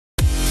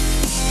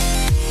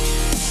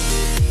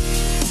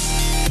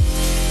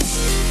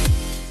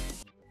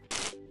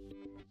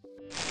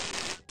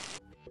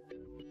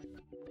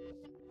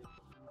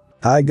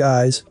Hi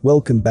guys,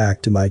 welcome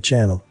back to my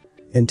channel.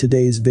 In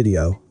today's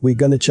video, we're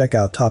gonna check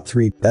out top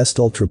 3 best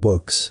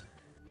Ultrabooks.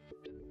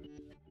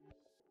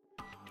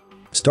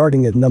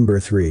 Starting at number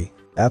 3.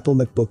 Apple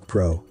MacBook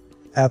Pro.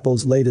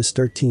 Apple's latest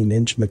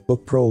 13-inch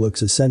MacBook Pro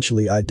looks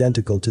essentially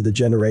identical to the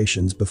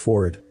generations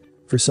before it.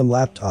 For some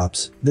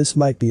laptops, this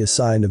might be a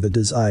sign of a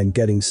design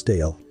getting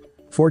stale.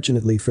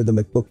 Fortunately for the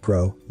MacBook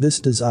Pro,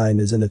 this design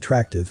is an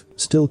attractive,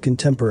 still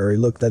contemporary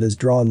look that has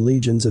drawn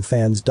legions of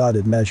fans.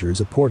 It measures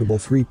a portable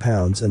 3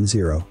 pounds and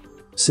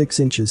 0.6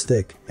 inches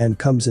thick and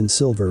comes in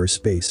silver or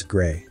space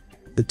gray.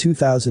 The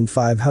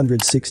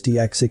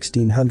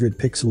 2560x1600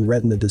 pixel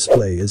Retina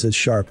display is as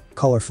sharp,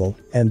 colorful,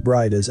 and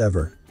bright as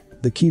ever.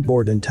 The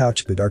keyboard and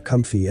touchpad are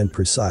comfy and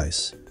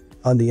precise.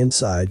 On the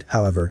inside,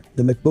 however,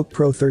 the MacBook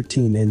Pro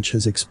 13-inch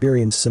has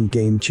experienced some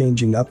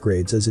game-changing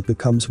upgrades as it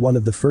becomes one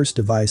of the first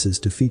devices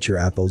to feature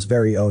Apple's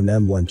very own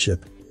M1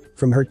 chip.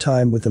 From her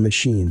time with the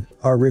machine,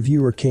 our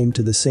reviewer came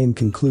to the same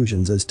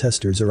conclusions as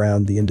testers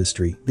around the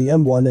industry. The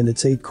M1 and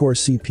its 8-core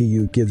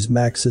CPU gives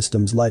Mac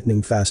systems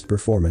lightning-fast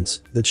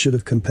performance that should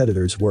have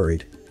competitors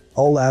worried.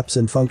 All apps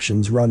and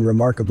functions run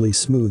remarkably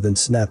smooth and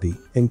snappy,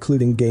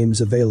 including games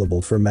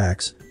available for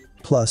Macs.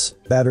 Plus,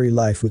 battery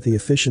life with the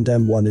efficient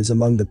M1 is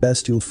among the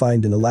best you'll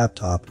find in a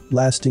laptop,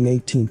 lasting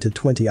 18 to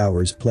 20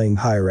 hours playing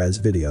high-res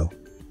video.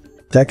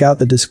 Check out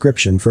the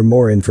description for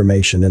more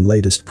information and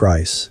latest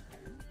price.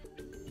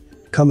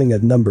 Coming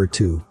at number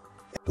 2.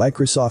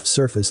 Microsoft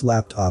Surface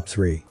Laptop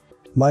 3.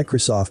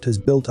 Microsoft has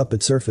built up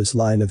its Surface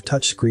line of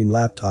touchscreen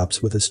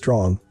laptops with a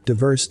strong,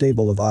 diverse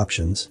stable of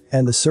options,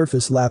 and the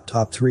Surface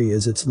Laptop 3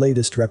 is its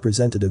latest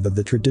representative of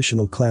the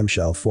traditional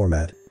clamshell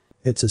format.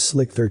 It's a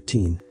slick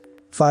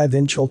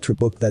 13.5-inch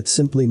Ultrabook that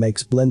simply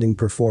makes blending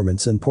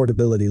performance and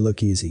portability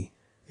look easy.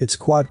 Its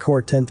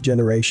quad-core 10th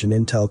generation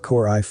Intel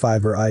Core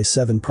i5 or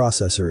i7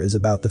 processor is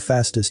about the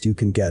fastest you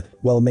can get,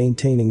 while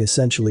maintaining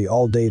essentially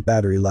all-day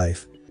battery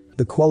life.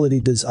 The quality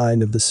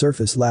design of the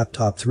Surface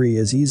Laptop 3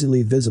 is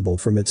easily visible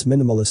from its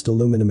minimalist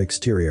aluminum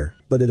exterior,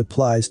 but it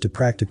applies to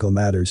practical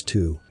matters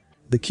too.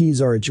 The keys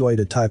are a joy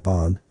to type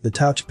on, the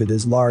touchpad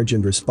is large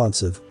and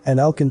responsive, and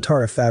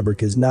Alcantara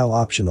fabric is now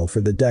optional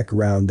for the deck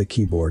around the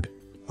keyboard.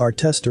 Our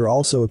tester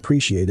also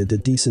appreciated a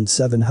decent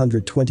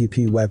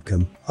 720p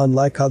webcam,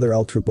 unlike other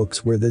Ultrabooks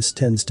where this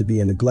tends to be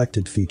a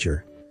neglected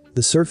feature.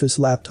 The Surface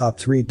Laptop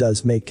 3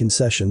 does make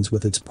concessions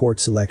with its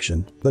port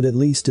selection, but at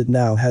least it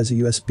now has a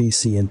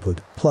USB-C input,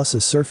 plus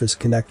a Surface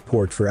Connect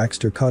port for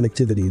extra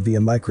connectivity via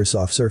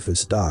Microsoft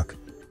Surface Dock.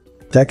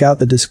 Check out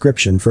the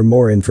description for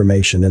more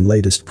information and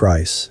latest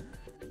price.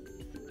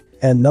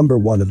 And number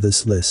 1 of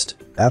this list,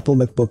 Apple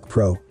MacBook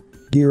Pro.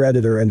 Gear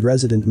editor and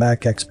resident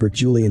Mac expert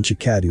Julian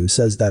Chikadu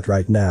says that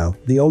right now,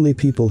 the only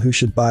people who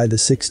should buy the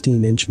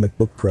 16-inch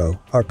MacBook Pro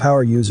are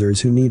power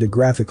users who need a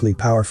graphically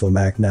powerful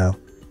Mac now.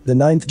 The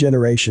 9th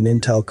generation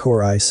Intel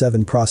Core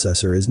i7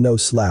 processor is no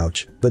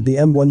slouch, but the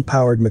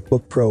M1-powered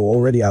MacBook Pro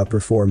already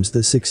outperforms the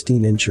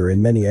 16-incher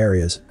in many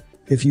areas.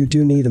 If you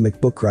do need a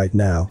MacBook right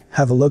now,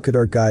 have a look at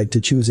our guide to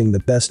choosing the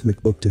best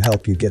MacBook to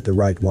help you get the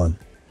right one.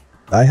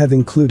 I have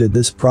included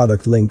this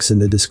product links in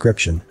the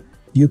description.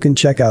 You can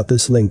check out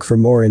this link for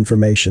more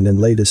information and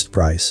latest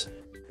price.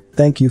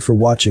 Thank you for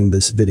watching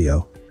this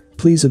video.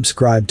 Please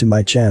subscribe to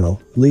my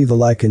channel, leave a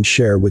like and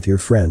share with your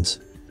friends.